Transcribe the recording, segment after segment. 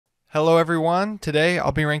Hello everyone, today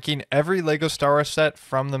I'll be ranking every LEGO Star Wars set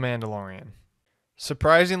from The Mandalorian.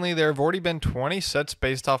 Surprisingly, there have already been 20 sets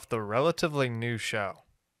based off the relatively new show.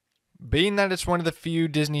 Being that it's one of the few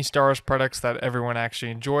Disney Star Wars products that everyone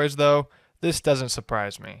actually enjoys though, this doesn't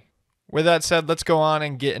surprise me. With that said, let's go on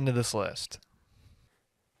and get into this list.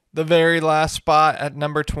 The very last spot at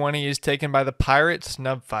number 20 is taken by the Pirate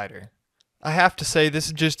Snub Fighter. I have to say this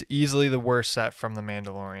is just easily the worst set from The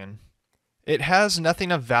Mandalorian. It has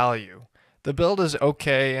nothing of value. The build is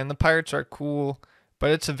okay and the pirates are cool, but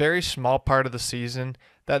it's a very small part of the season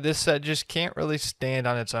that this set just can't really stand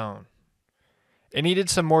on its own. It needed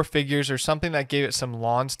some more figures or something that gave it some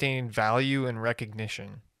long-standing value and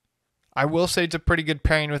recognition. I will say it's a pretty good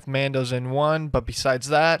pairing with Mando's in one, but besides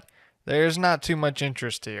that, there's not too much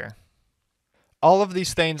interest here. All of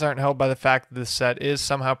these things aren't helped by the fact that this set is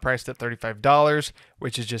somehow priced at $35,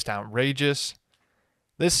 which is just outrageous.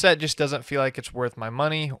 This set just doesn't feel like it's worth my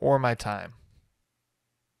money or my time.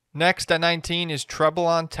 Next at 19 is Trouble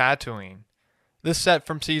on Tatooine. This set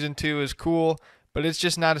from Season 2 is cool, but it's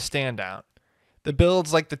just not a standout. The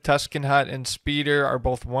builds like the Tusken Hut and Speeder are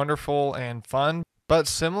both wonderful and fun, but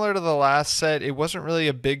similar to the last set, it wasn't really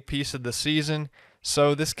a big piece of the season,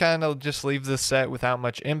 so this kind of just leaves the set without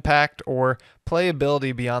much impact or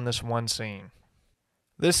playability beyond this one scene.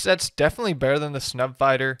 This set's definitely better than the Snub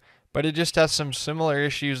Fighter, but it just has some similar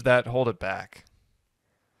issues that hold it back.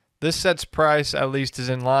 This set's price at least is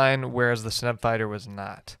in line, whereas the Snub Fighter was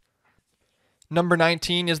not. Number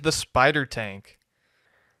 19 is the Spider Tank.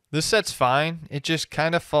 This set's fine, it just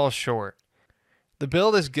kind of falls short. The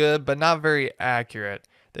build is good, but not very accurate.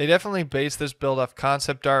 They definitely based this build off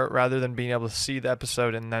concept art rather than being able to see the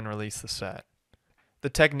episode and then release the set. The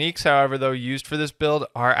techniques, however, though used for this build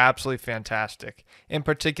are absolutely fantastic. In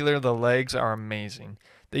particular, the legs are amazing.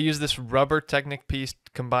 They use this rubber Technic piece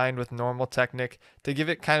combined with normal Technic to give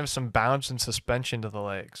it kind of some bounce and suspension to the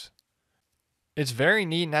legs. It's very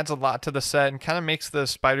neat and adds a lot to the set and kind of makes the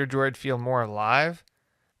Spider Droid feel more alive.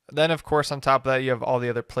 Then of course on top of that you have all the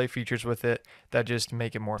other play features with it that just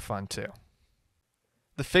make it more fun too.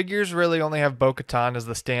 The figures really only have Bo-Katan as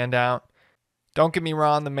the standout. Don't get me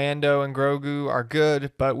wrong, the Mando and Grogu are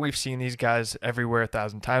good, but we've seen these guys everywhere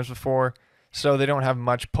 1,000 times before, so they don't have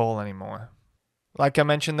much pull anymore. Like I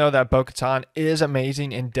mentioned though, that Bo-Katan is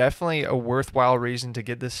amazing and definitely a worthwhile reason to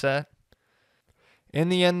get this set. In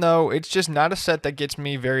the end though, it's just not a set that gets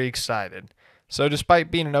me very excited. So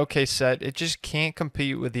despite being an okay set, it just can't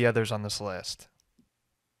compete with the others on this list.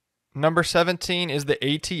 Number 17 is the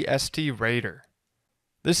AT-ST Raider.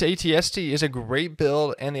 This AT-ST is a great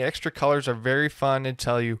build and the extra colors are very fun and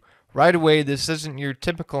tell you right away this isn't your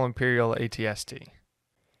typical Imperial AT-ST.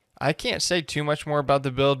 I can't say too much more about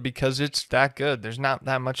the build because it's that good. There's not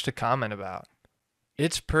that much to comment about.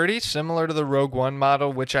 It's pretty similar to the Rogue One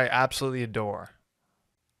model, which I absolutely adore.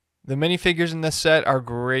 The minifigures in this set are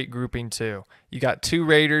great grouping too. You got 2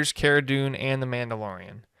 Raiders, Cara Dune, and the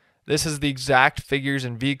Mandalorian. This is the exact figures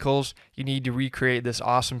and vehicles you need to recreate this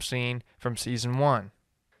awesome scene from Season 1.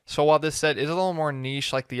 So while this set is a little more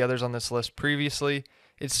niche like the others on this list previously,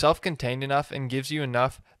 it's self-contained enough and gives you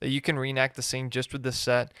enough that you can reenact the scene just with this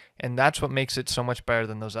set, and that's what makes it so much better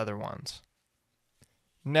than those other ones.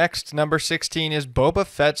 Next, number 16 is Boba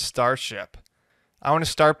Fett's Starship. I want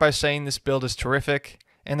to start by saying this build is terrific,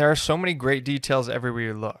 and there are so many great details everywhere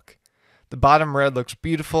you look. The bottom red looks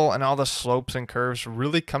beautiful, and all the slopes and curves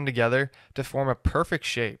really come together to form a perfect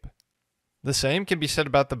shape. The same can be said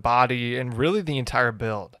about the body and really the entire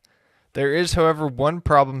build. There is, however, one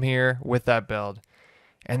problem here with that build,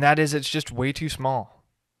 and that is it's just way too small.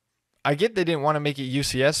 I get they didn't want to make it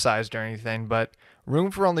UCS sized or anything, but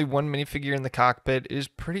room for only one minifigure in the cockpit is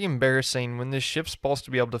pretty embarrassing when this ship's supposed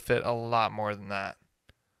to be able to fit a lot more than that.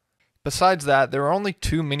 Besides that, there are only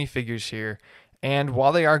 2 minifigures here, and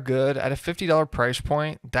while they are good, at a $50 price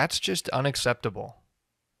point, that's just unacceptable.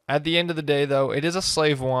 At the end of the day though, it is a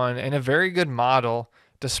Slave One and a very good model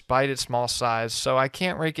despite its small size, so I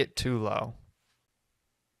can't rank it too low.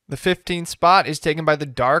 The 15th spot is taken by the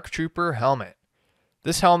Dark Trooper helmet.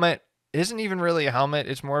 This helmet isn't even really a helmet,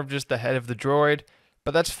 it's more of just the head of the droid,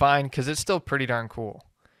 but that's fine because it's still pretty darn cool.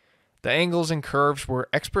 The angles and curves were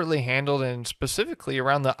expertly handled and specifically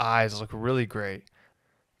around the eyes look really great.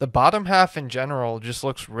 The bottom half in general just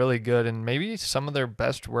looks really good and maybe some of their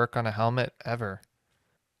best work on a helmet ever.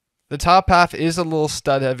 The top half is a little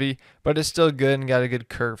stud heavy, but it's still good and got a good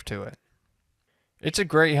curve to it. It's a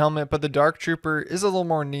great helmet, but the Dark Trooper is a little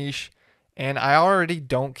more niche, and I already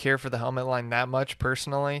don't care for the helmet line that much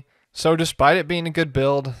personally, so despite it being a good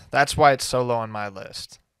build, that's why it's so low on my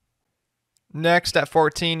list. Next at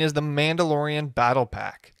 14 is the Mandalorian Battle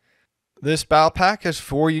Pack. This battle pack has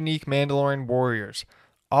 4 unique Mandalorian warriors.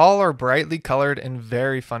 All are brightly colored and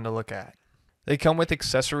very fun to look at. They come with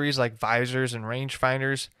accessories like visors and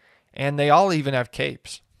rangefinders, and they all even have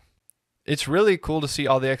capes. It's really cool to see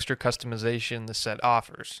all the extra customization the set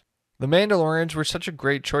offers. The Mandalorians were such a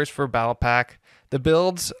great choice for a battle pack. The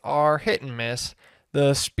builds are hit and miss.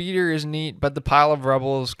 The speeder is neat, but the pile of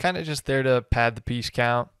rubble is kind of just there to pad the piece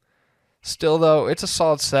count. Still though, it's a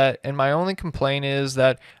solid set, and my only complaint is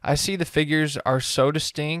that I see the figures are so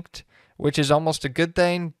distinct, which is almost a good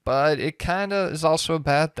thing, but it kinda is also a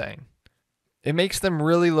bad thing. It makes them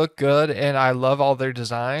really look good, and I love all their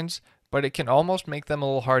designs, but it can almost make them a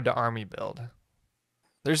little hard to army build.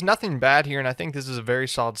 There's nothing bad here, and I think this is a very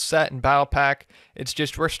solid set and battle pack. It's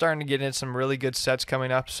just we're starting to get in some really good sets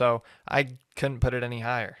coming up, so I couldn't put it any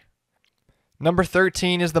higher. Number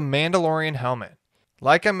 13 is the Mandalorian helmet.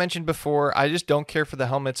 Like I mentioned before, I just don't care for the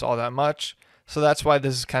helmets all that much, so that's why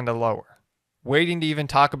this is kind of lower. Waiting to even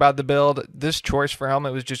talk about the build, this choice for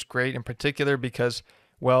helmet was just great in particular because,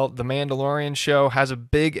 well, the Mandalorian show has a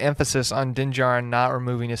big emphasis on Din Djarin not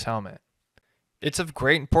removing his helmet. It's of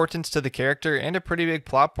great importance to the character and a pretty big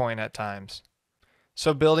plot point at times.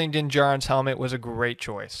 So building Din Djarin's helmet was a great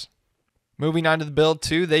choice. Moving on to the build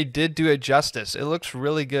too, they did do it justice. It looks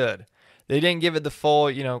really good. They didn't give it the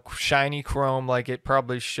full, shiny chrome like it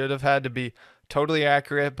probably should have had to be totally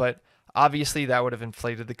accurate, but obviously that would have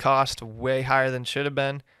inflated the cost way higher than should have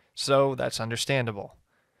been, so that's understandable.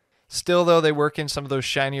 Still though, they work in some of those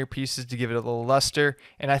shinier pieces to give it a little luster,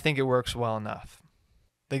 and I think it works well enough.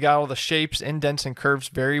 They got all the shapes, indents, and curves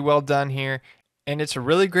very well done here, and it's a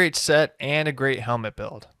really great set and a great helmet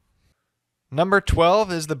build. Number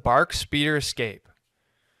 12 is the Bark Speeder Escape.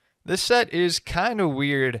 This set is kind of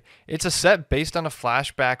weird. It's a set based on a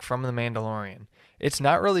flashback from The Mandalorian. It's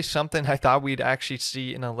not really something I thought we'd actually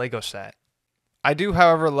see in a LEGO set. I do,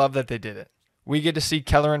 however, love that they did it. We get to see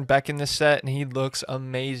Kelleran Beck in this set, and he looks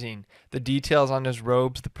amazing. The details on his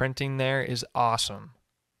robes, the printing there is awesome.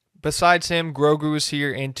 Besides him, Grogu is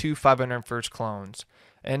here and 2 501st clones.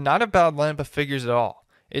 And not a bad lineup of figures at all.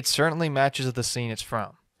 It certainly matches the scene it's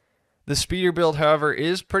from. The speeder build, however,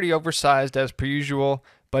 is pretty oversized as per usual,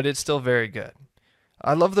 but it's still very good.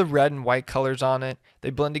 I love the red and white colors on it.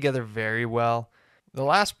 They blend together very well. The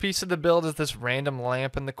last piece of the build is this random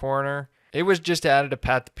lamp in the corner. It was just added to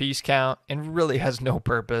pad the piece count and really has no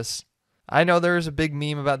purpose. I know there is a big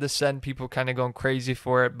meme about this set and people kind of going crazy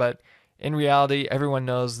for it, but in reality, everyone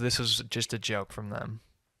knows this was just a joke from them.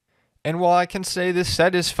 And while I can say this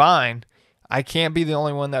set is fine, I can't be the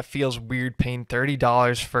only one that feels weird paying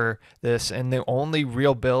 $30 for this, and the only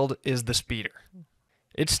real build is the speeder.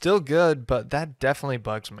 It's still good, but that definitely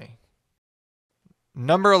bugs me.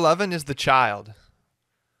 Number 11 is the Child.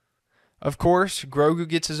 Of course, Grogu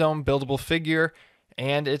gets his own buildable figure,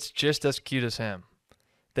 and it's just as cute as him.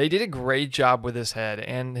 They did a great job with his head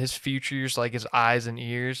and his features like his eyes and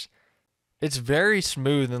ears. It's very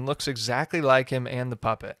smooth and looks exactly like him and the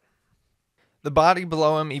puppet. The body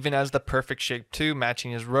below him even has the perfect shape too,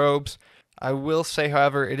 matching his robes. I will say,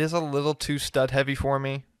 however, it is a little too stud heavy for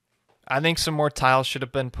me. I think some more tiles should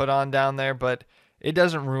have been put on down there, but it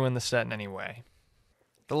doesn't ruin the set in any way.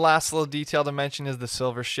 The last little detail to mention is the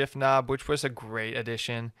silver shift knob, which was a great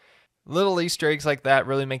addition. Little Easter eggs like that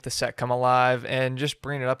really make the set come alive and just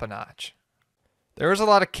bring it up a notch. There was a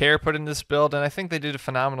lot of care put into this build, and I think they did a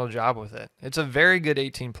phenomenal job with it. It's a very good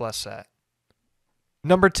 18+ set.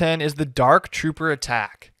 Number 10 is the Dark Trooper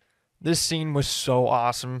Attack. This scene was so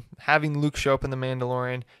awesome. Having Luke show up in The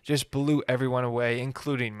Mandalorian just blew everyone away,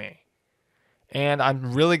 including me. And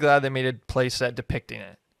I'm really glad they made a playset depicting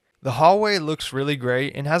it. The hallway looks really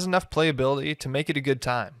great and has enough playability to make it a good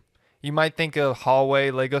time. You might think a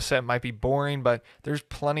hallway LEGO set might be boring, but there's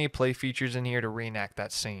plenty of play features in here to reenact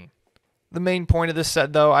that scene. The main point of this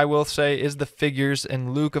set, though, I will say, is the figures,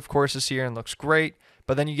 and Luke, of course, is here and looks great,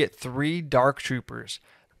 but then you get 3 Dark Troopers.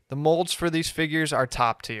 The molds for these figures are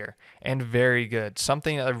top tier and very good,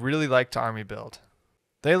 something I really like to army build.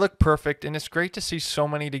 They look perfect, and it's great to see so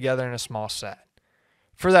many together in a small set.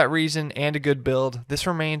 For that reason and a good build, this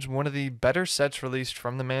remains one of the better sets released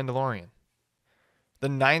from The Mandalorian. The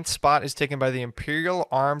 9th spot is taken by the Imperial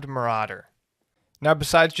Armed Marauder. Now,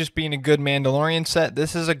 besides just being a good Mandalorian set,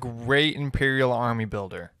 this is a great Imperial Army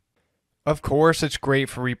builder. Of course, it's great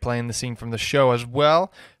for replaying the scene from the show as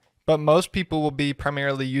well, but most people will be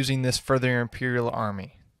primarily using this for their Imperial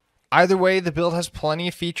Army. Either way, the build has plenty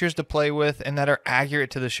of features to play with and that are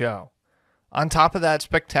accurate to the show. On top of that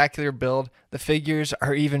spectacular build, the figures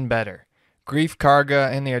are even better. Grief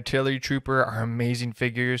Karga and the Artillery Trooper are amazing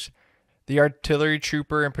figures. The Artillery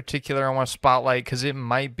Trooper in particular I want to spotlight because it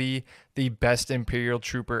might be the best Imperial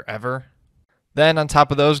Trooper ever. Then on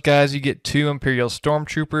top of those guys, you get 2 Imperial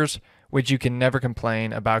Stormtroopers, which you can never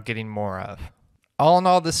complain about getting more of. All in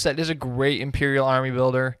all, this set is a great Imperial Army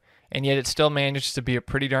builder, and yet it still manages to be a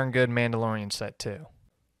pretty darn good Mandalorian set too.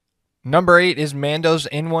 Number 8 is Mando's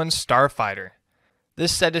N1 Starfighter.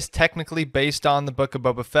 This set is technically based on the Book of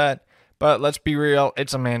Boba Fett, but let's be real,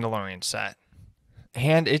 it's a Mandalorian set.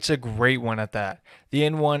 And it's a great one at that. The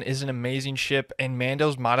N1 is an amazing ship, and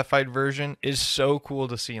Mando's modified version is so cool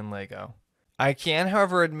to see in LEGO. I can,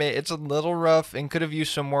 however, admit it's a little rough and could have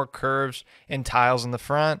used some more curves and tiles in the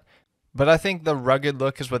front, but I think the rugged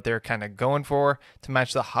look is what they're kind of going for to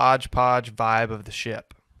match the hodgepodge vibe of the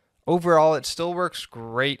ship. Overall, it still works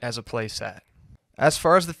great as a playset. As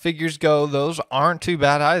far as the figures go, those aren't too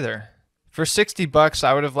bad either. For $60,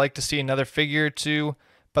 I would have liked to see another figure or two,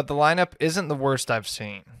 but the lineup isn't the worst I've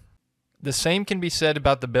seen. The same can be said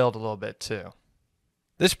about the build a little bit too.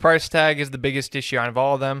 This price tag is the biggest issue out of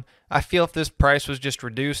all of them. I feel if this price was just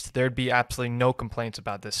reduced, there'd be absolutely no complaints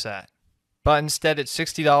about this set. But instead it's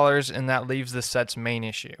 $60, and that leaves this set's main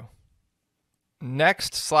issue.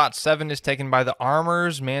 Next, slot 7 is taken by the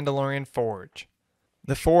Armor's Mandalorian Forge.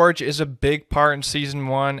 The Forge is a big part in Season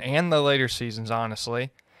 1 and the later seasons,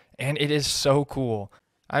 honestly, and it is so cool.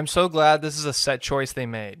 I'm so glad this is a set choice they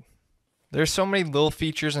made. There's so many little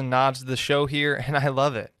features and nods to the show here, and I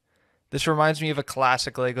love it. This reminds me of a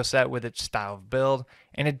classic LEGO set with its style of build,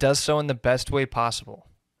 and it does so in the best way possible.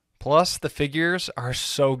 Plus, the figures are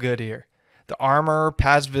so good here. The Armorer,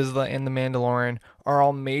 Paz Vizsla, and the Mandalorian are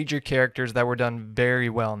all major characters that were done very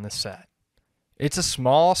well in this set. It's a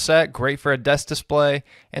small set, great for a desk display,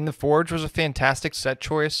 and the Forge was a fantastic set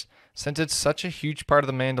choice since it's such a huge part of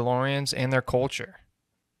the Mandalorians and their culture,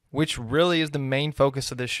 which really is the main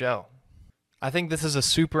focus of this show. I think this is a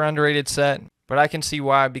super underrated set, but I can see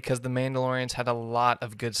why because the Mandalorians had a lot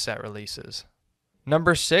of good set releases.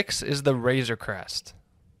 Number 6 is the Razor Crest.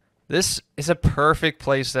 This is a perfect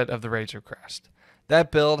playset of the Razor Crest. That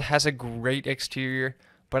build has a great exterior,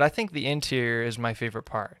 but I think the interior is my favorite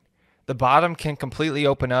part. The bottom can completely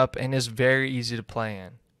open up and is very easy to play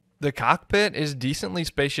in. The cockpit is decently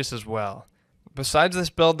spacious as well. Besides this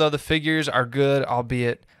build though, the figures are good,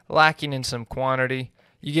 albeit lacking in some quantity.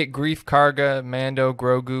 You get Greef Karga, Mando,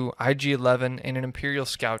 Grogu, IG-11, and an Imperial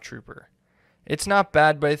Scout Trooper. It's not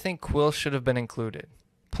bad, but I think Quill should have been included.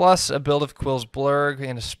 Plus, a build of Quill's Blurg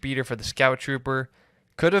and a speeder for the Scout Trooper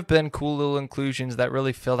could have been cool little inclusions that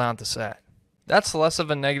really filled out the set. That's less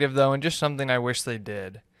of a negative though, and just something I wish they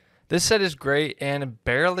did. This set is great and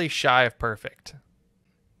barely shy of perfect.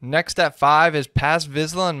 Next at 5 is Paz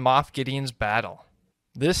Vizsla and Moff Gideon's Battle.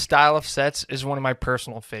 This style of sets is one of my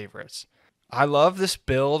personal favorites. I love this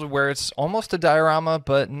build where it's almost a diorama,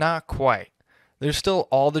 but not quite. There's still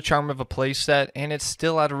all the charm of a playset, and it's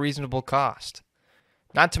still at a reasonable cost.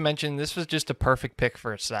 Not to mention, this was just a perfect pick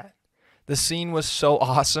for a set. The scene was so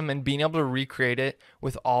awesome, and being able to recreate it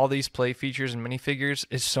with all these play features and minifigures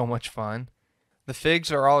is so much fun. The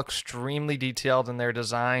figs are all extremely detailed in their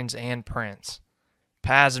designs and prints.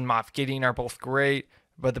 Paz and Moff Gideon are both great,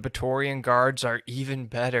 but the Praetorian Guards are even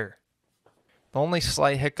better. The only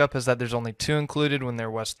slight hiccup is that there's only 2 included when there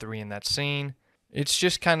was 3 in that scene. It's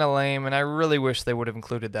just kinda lame, and I really wish they would have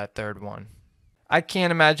included that 3rd one. I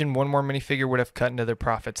can't imagine one more minifigure would have cut into their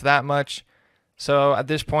profits that much, so at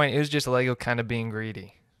this point it was just LEGO kinda being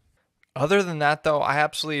greedy. Other than that though, I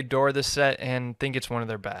absolutely adore this set and think it's one of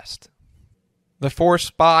their best. The 4th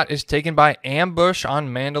spot is taken by Ambush on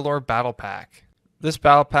Mandalore Battle Pack. This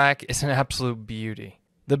battle pack is an absolute beauty.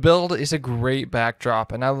 The build is a great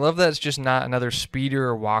backdrop, and I love that it's just not another speeder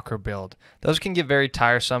or walker build. Those can get very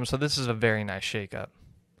tiresome, so this is a very nice shakeup.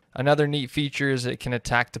 Another neat feature is it can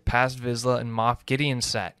attack the Paz Vizsla and Moff Gideon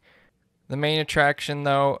set. The main attraction,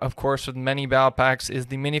 though, of course with many battle packs, is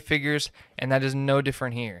the minifigures, and that is no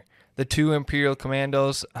different here. The 2 Imperial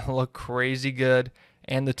Commandos look crazy good,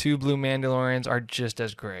 and the 2 Blue Mandalorians are just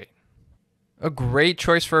as great. A great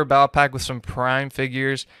choice for a battle pack with some prime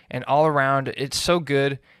figures, and all around, it's so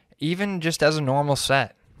good, even just as a normal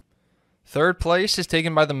set. 3rd place is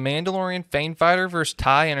taken by the Mandalorian Fane Fighter vs.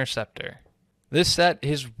 TIE Interceptor. This set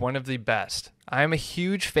is one of the best. I am a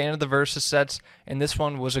huge fan of the Versus sets, and this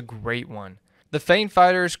one was a great one. The Fane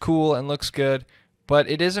Fighter is cool and looks good, but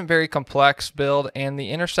it isn't very complex build, and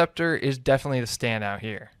the Interceptor is definitely the standout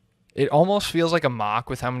here. It almost feels like a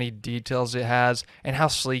mock with how many details it has and how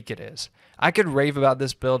sleek it is. I could rave about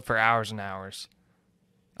this build for hours and hours.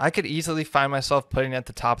 I could easily find myself putting it at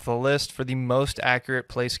the top of the list for the most accurate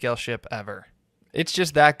playscale ship ever. It's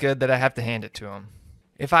just that good that I have to hand it to him.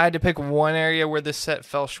 If I had to pick one area where this set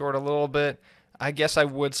fell short a little bit, I guess I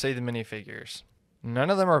would say the minifigures. None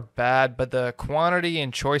of them are bad, but the quantity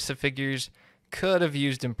and choice of figures could have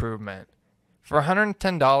used improvement. For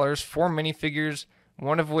 $110, 4 minifigures,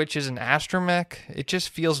 one of which is an astromech, it just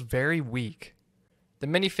feels very weak. The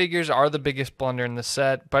minifigures are the biggest blunder in the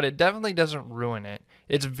set, but it definitely doesn't ruin it.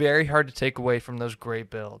 It's very hard to take away from those great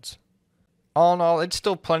builds. All in all, it's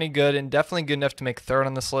still plenty good and definitely good enough to make third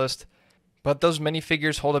on this list, but those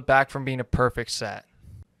minifigures hold it back from being a perfect set.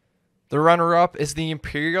 The runner-up is the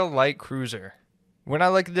Imperial Light Cruiser. When I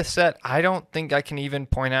look at this set, I don't think I can even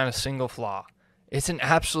point out a single flaw. It's an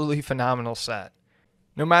absolutely phenomenal set.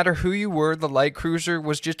 No matter who you were, the Light Cruiser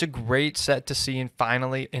was just a great set to see and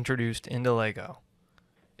finally introduced into LEGO.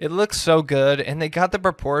 It looks so good, and they got the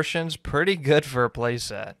proportions pretty good for a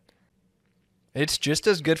playset. It's just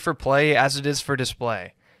as good for play as it is for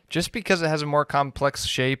display, just because it has a more complex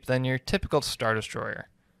shape than your typical Star Destroyer.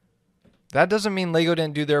 That doesn't mean LEGO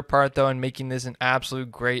didn't do their part though in making this an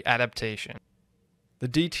absolute great adaptation. The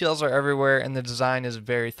details are everywhere and the design is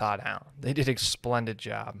very thought out. They did a splendid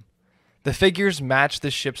job. The figures match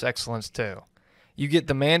this ship's excellence too. You get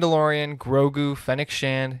the Mandalorian, Grogu, Fennec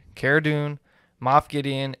Shand, Cara Dune, Moff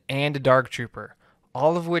Gideon, and a Dark Trooper,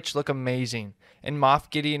 all of which look amazing. And Moff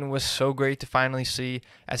Gideon was so great to finally see,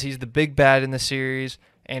 as he's the big bad in the series,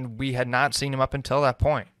 and we had not seen him up until that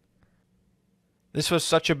point. This was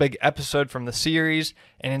such a big episode from the series,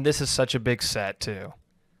 and this is such a big set too.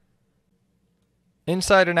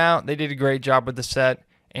 Inside and out, they did a great job with the set,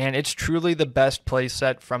 and it's truly the best play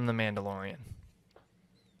set from The Mandalorian.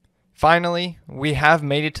 Finally, we have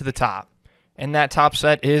made it to the top, and that top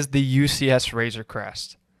set is the UCS Razor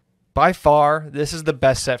Crest. By far, this is the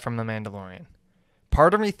best set from The Mandalorian.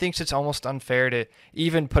 Part of me thinks it's almost unfair to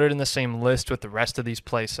even put it in the same list with the rest of these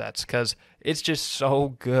play sets, because it's just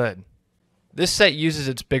so good. This set uses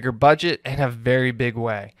its bigger budget in a very big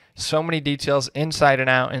way. So many details inside and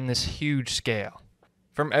out in this huge scale.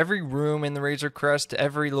 From every room in the Razor Crest to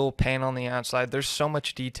every little panel on the outside, there's so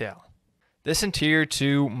much detail. This interior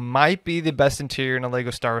too might be the best interior in a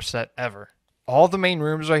LEGO Star Wars set ever. All the main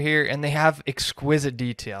rooms are here and they have exquisite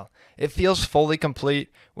detail. It feels fully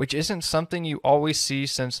complete, which isn't something you always see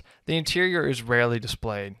since the interior is rarely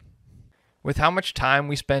displayed. With how much time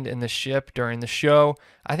we spend in the ship during the show,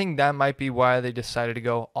 I think that might be why they decided to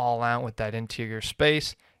go all out with that interior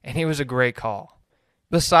space, and it was a great call.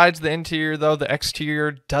 Besides the interior though, the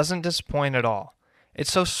exterior doesn't disappoint at all.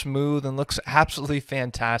 It's so smooth and looks absolutely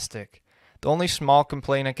fantastic. The only small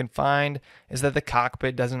complaint I can find is that the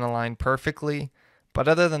cockpit doesn't align perfectly, but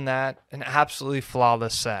other than that, an absolutely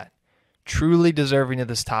flawless set. Truly deserving of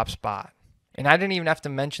this top spot. And I didn't even have to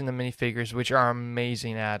mention the minifigures, which are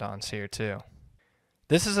amazing add-ons here too.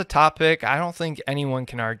 This is a topic I don't think anyone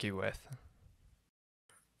can argue with.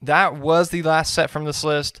 That was the last set from this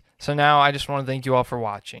list, so now I just want to thank you all for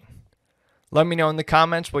watching. Let me know in the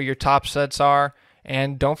comments what your top sets are,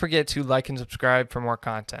 and don't forget to like and subscribe for more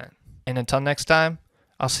content. And until next time,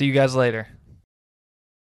 I'll see you guys later.